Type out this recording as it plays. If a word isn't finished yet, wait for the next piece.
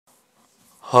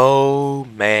Oh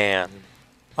man,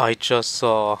 I just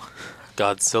saw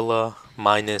Godzilla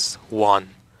minus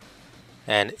one,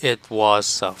 and it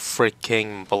was a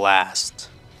freaking blast.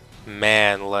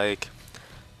 Man,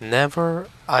 never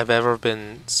I've ever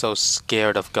been so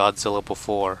scared of Godzilla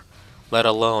before, let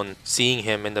alone seeing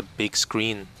him in the big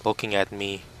screen looking at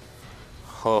me.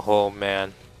 Oh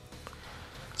man.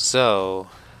 So,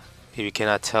 if you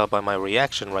cannot tell by my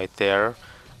reaction right there,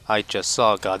 I just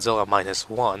saw Godzilla minus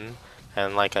one,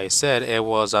 and like I said, it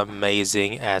was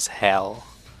amazing as hell.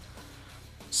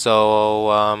 So,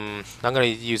 I'm gonna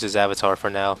use his avatar for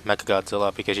now,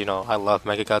 Mechagodzilla, because I love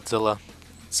Mechagodzilla.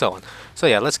 So on. So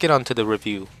yeah, let's get on to the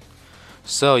review.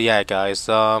 So yeah, guys,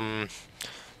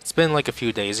 it's been like a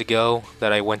few days ago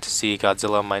that I went to see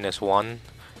Godzilla minus one.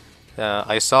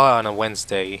 I saw it on a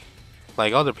Wednesday,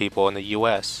 like other people in the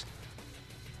US.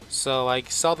 So I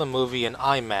saw the movie in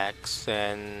IMAX,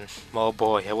 and oh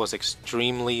boy, it was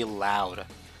extremely loud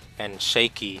and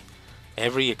shaky.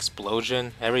 Every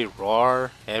explosion, every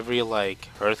roar, every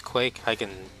earthquake, I can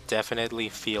definitely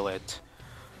feel it.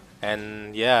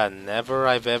 And yeah,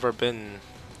 I've never been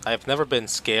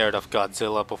scared of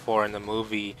Godzilla before in the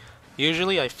movie.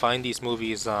 Usually I find these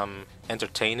movies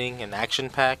entertaining and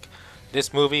action-packed.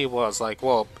 This movie was like,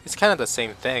 well, it's kind of the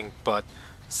same thing, but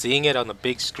seeing it on the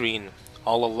big screen,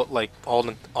 all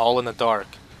in the dark,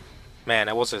 man,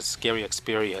 it was a scary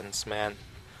experience, man.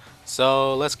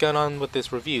 So let's get on with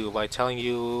this review by telling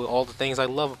you all the things I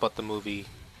love about the movie.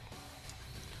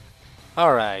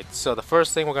 Alright, so the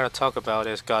first thing we're going to talk about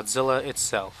is Godzilla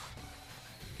itself.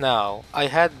 Now, I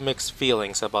had mixed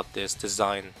feelings about this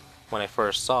design when I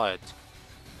first saw it.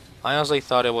 I honestly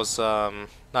thought it was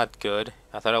not good.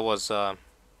 I thought it was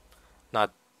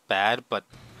not bad, but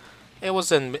it was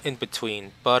in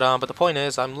between. But the point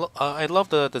is, I love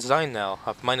the design now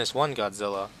of minus one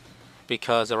Godzilla,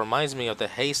 because it reminds me of the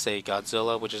Heisei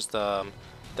Godzilla, which is the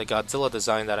Godzilla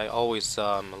design that I always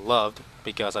loved,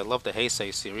 because I love the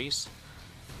Heisei series.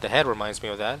 The head reminds me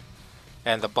of that,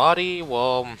 and the body,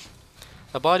 well,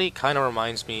 the body kind of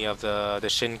reminds me of the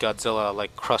Shin Godzilla,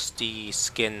 like crusty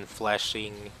skin,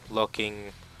 flashing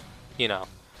looking, you know,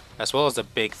 as well as the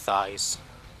big thighs.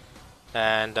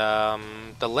 And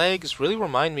the legs really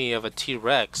remind me of a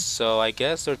T-Rex, so I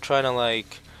guess they're trying to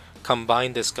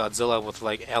combine this Godzilla with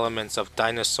elements of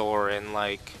dinosaur and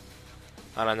I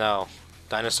don't know,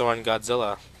 dinosaur and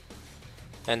Godzilla.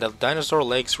 And the dinosaur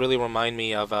legs really remind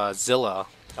me of Zilla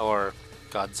or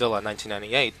Godzilla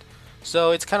 1998.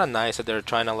 So it's kind of nice that they're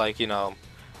trying to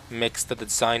mix the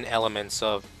design elements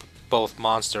of both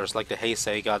monsters, like the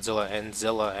Heisei Godzilla and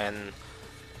Zilla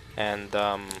and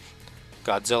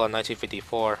Godzilla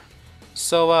 1954.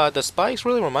 So the spikes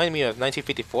really remind me of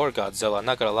 1954 Godzilla,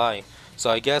 not gonna lie. So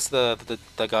I guess the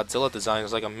Godzilla design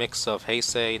is like a mix of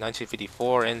Heisei,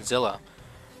 1954, and Zilla.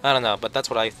 I don't know, but that's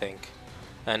what I think.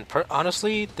 And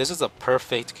honestly, this is a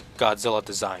perfect Godzilla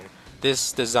design.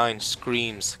 This design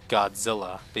screams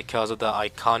Godzilla because of the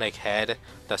iconic head,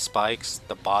 the spikes,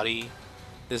 the body.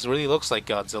 This really looks like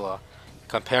Godzilla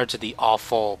compared to the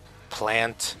awful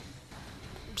plant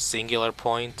singular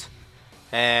point.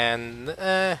 And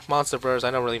Monsterverse, I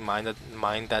don't really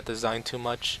mind that design too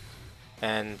much.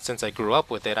 And since I grew up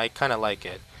with it, I kind of like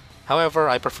it. However,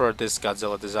 I prefer this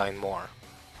Godzilla design more.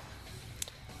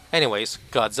 Anyways,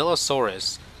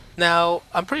 Godzillasaurus. Now,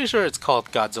 I'm pretty sure it's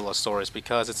called Godzillasaurus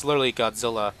because it's literally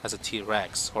Godzilla as a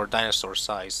T-Rex or dinosaur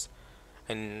size.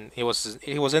 And it was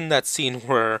in that scene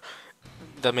where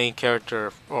the main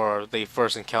character or they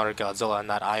first encountered Godzilla on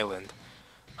that island.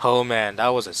 Oh man, that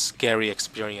was a scary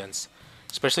experience.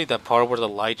 Especially that part where the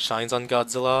light shines on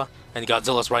Godzilla and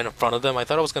Godzilla's right in front of them. I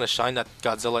thought it was gonna shine that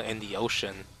Godzilla in the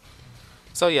ocean.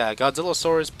 So yeah,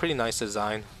 Godzillasaurus, pretty nice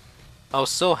design. I was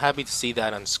so happy to see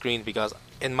that on screen because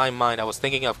in my mind I was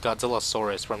thinking of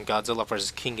Godzillasaurus from Godzilla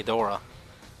vs. King Ghidorah.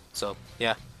 So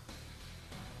yeah.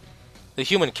 The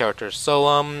human characters. So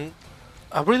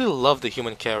I really love the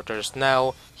human characters.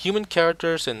 Now, human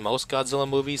characters in most Godzilla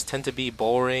movies tend to be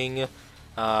boring,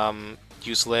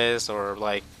 useless, or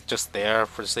just there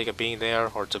for the sake of being there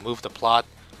or to move the plot.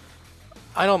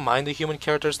 I don't mind the human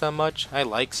characters that much. I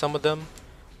like some of them,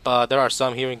 but there are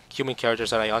some human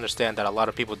characters that I understand that a lot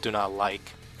of people do not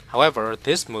like. However,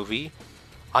 this movie,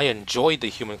 I enjoyed the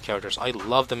human characters. I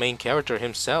love the main character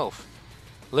himself.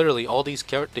 Literally, all these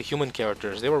the human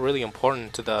characters, they were really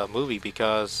important to the movie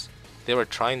because they were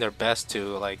trying their best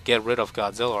to get rid of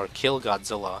Godzilla or kill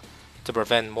Godzilla to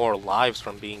prevent more lives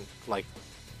from being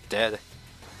dead.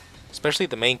 Especially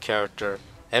the main character.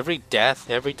 Every death,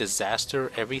 every disaster,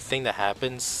 everything that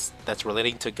happens that's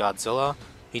relating to Godzilla,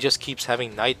 he just keeps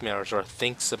having nightmares or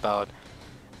thinks about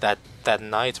that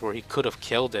night where he could have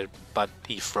killed it, but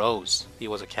he froze. He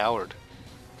was a coward.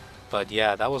 But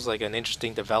yeah, that was like an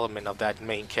interesting development of that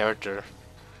main character.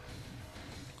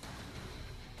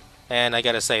 And I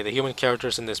gotta say, the human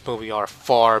characters in this movie are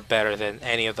far better than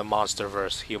any of the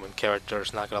MonsterVerse human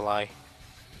characters, not gonna lie.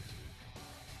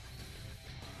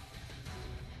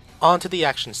 On to the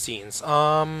action scenes.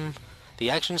 The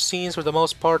action scenes for the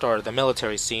most part are the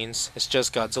military scenes. It's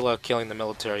just Godzilla killing the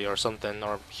military or something,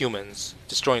 or humans,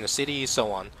 destroying the city,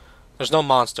 so on. There's no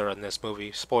monster in this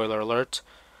movie, spoiler alert.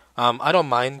 I don't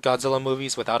mind Godzilla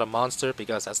movies without a monster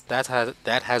because that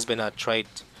has been a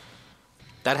trait,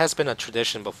 that has been a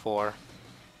tradition before.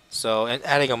 So, and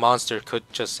adding a monster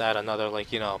could just add another,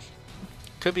 like, you know,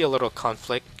 could be a little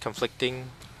conflicting,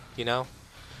 you know?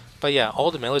 But yeah, all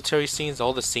the military scenes,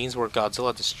 all the scenes where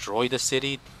Godzilla destroyed the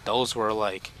city, those were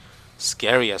like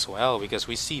scary as well because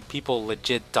we see people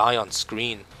legit die on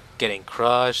screen, getting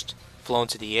crushed, flown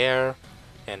to the air,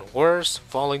 and worse,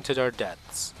 falling to their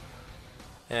deaths.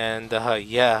 And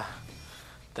yeah,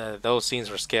 those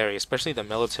scenes were scary, especially the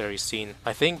military scene.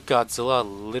 I think Godzilla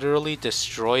literally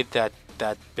destroyed that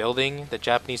building, the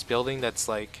Japanese building that's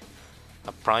like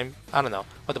a prime, I don't know.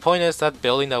 But the point is that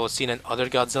building that was seen in other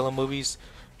Godzilla movies,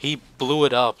 he blew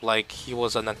it up like he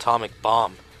was an atomic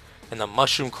bomb. And the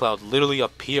mushroom cloud literally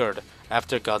appeared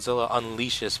after Godzilla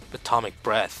unleashed his atomic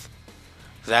breath.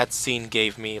 That scene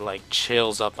gave me like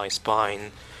chills up my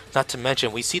spine. Not to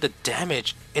mention, we see the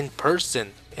damage in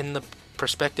person, in the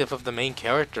perspective of the main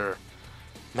character.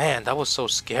 Man, that was so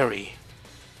scary.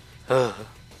 Ugh.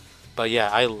 But yeah,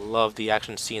 I love the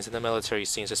action scenes and the military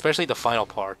scenes, especially the final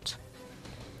part.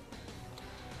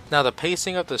 Now, the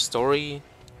pacing of the story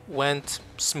went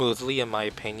smoothly in my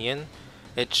opinion.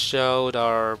 It showed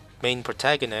our main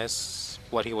protagonist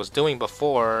what he was doing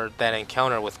before that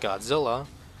encounter with Godzilla,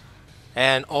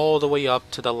 and all the way up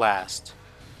to the last.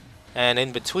 And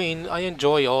in between, I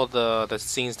enjoy all the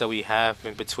scenes that we have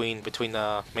in between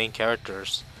the main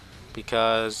characters,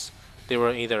 because they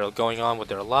were either going on with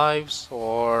their lives,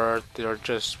 or they're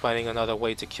just finding another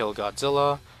way to kill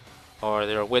Godzilla, or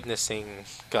they're witnessing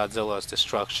Godzilla's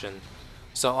destruction.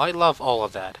 So I love all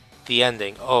of that. The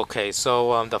ending. Okay,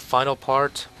 so the final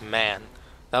part, man,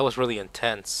 that was really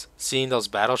intense. Seeing those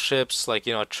battleships, like,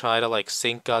 you know, try to like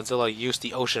sink Godzilla, use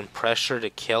the ocean pressure to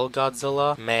kill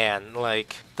Godzilla. Man,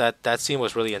 like that scene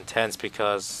was really intense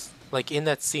because like in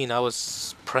that scene I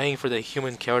was praying for the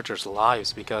human characters'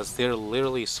 lives because they're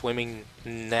literally swimming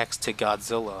next to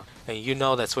Godzilla. And you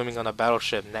know that swimming on a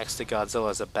battleship next to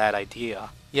Godzilla is a bad idea.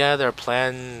 Yeah, their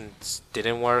plans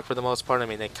didn't work for the most part. I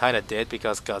mean, they kind of did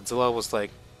because Godzilla was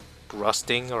like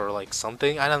rusting or like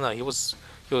something. I don't know. He was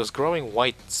growing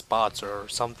white spots or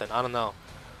something. I don't know.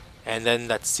 And then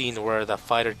that scene where the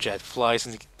fighter jet flies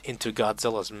into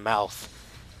Godzilla's mouth,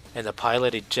 and the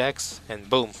pilot ejects, and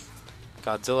boom,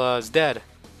 Godzilla is dead.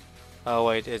 Oh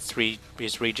wait, it's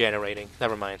regenerating.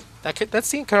 Never mind. That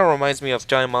scene kind of reminds me of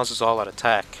Giant Monsters All Out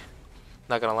Attack.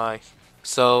 Not gonna lie.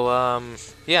 So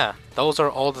yeah, those are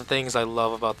all the things I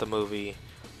love about the movie.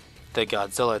 The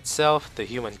Godzilla itself, the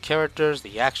human characters,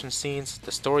 the action scenes,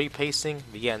 the story pacing,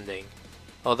 the ending.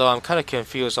 Although I'm kind of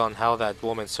confused on how that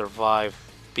woman survived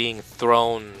being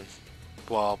thrown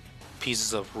while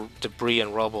pieces of debris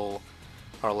and rubble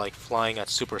are like flying at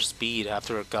super speed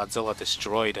after Godzilla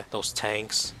destroyed those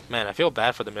tanks. Man, I feel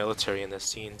bad for the military in those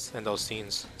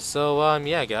scenes. So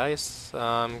yeah guys,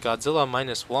 Godzilla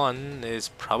Minus One is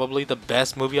probably the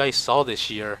best movie I saw this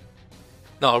year.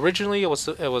 No, originally it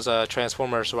was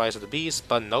Transformers Rise of the Beast,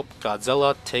 but nope,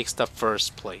 Godzilla takes the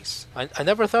first place. I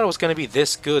never thought it was gonna be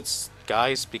this good,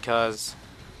 guys, because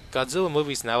Godzilla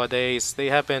movies nowadays, they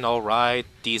have been alright,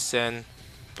 decent,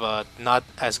 but not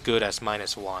as good as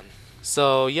Minus One.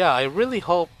 So yeah, I really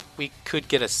hope we could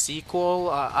get a sequel.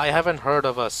 I haven't heard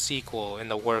of a sequel in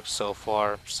the works so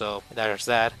far, so there's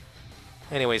that.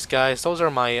 Anyways guys, those are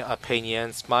my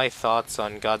opinions, my thoughts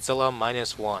on Godzilla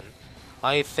Minus One.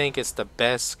 I think it's the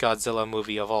best Godzilla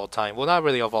movie of all time. Well, not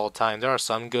really of all time, there are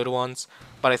some good ones,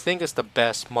 but I think it's the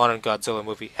best modern Godzilla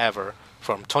movie ever.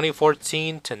 From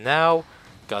 2014 to now,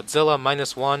 Godzilla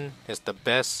Minus One is the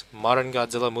best modern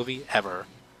Godzilla movie ever.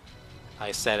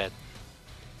 I said it.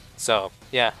 So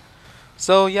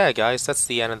yeah guys, that's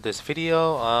the end of this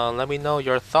video. Let me know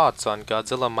your thoughts on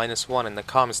Godzilla Minus One in the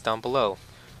comments down below.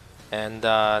 And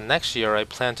next year I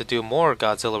plan to do more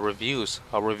Godzilla reviews.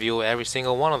 I'll review every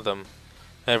single one of them.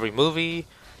 Every movie,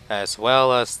 as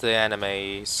well as the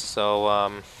animes. So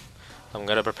I'm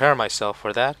gonna prepare myself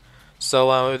for that.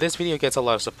 So if this video gets a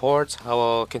lot of support, I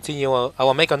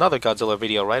will make another Godzilla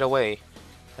video right away,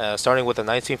 starting with the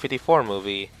 1954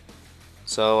 movie.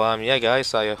 So yeah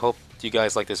guys, I hope you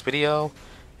guys like this video,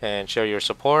 and share your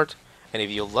support. And if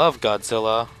you love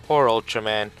Godzilla, or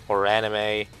Ultraman, or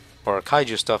anime, or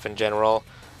kaiju stuff in general,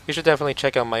 you should definitely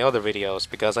check out my other videos,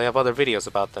 because I have other videos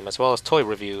about them, as well as toy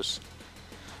reviews.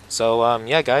 So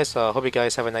yeah guys, hope you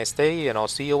guys have a nice day, and I'll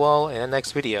see you all in the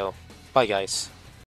next video. Bye guys.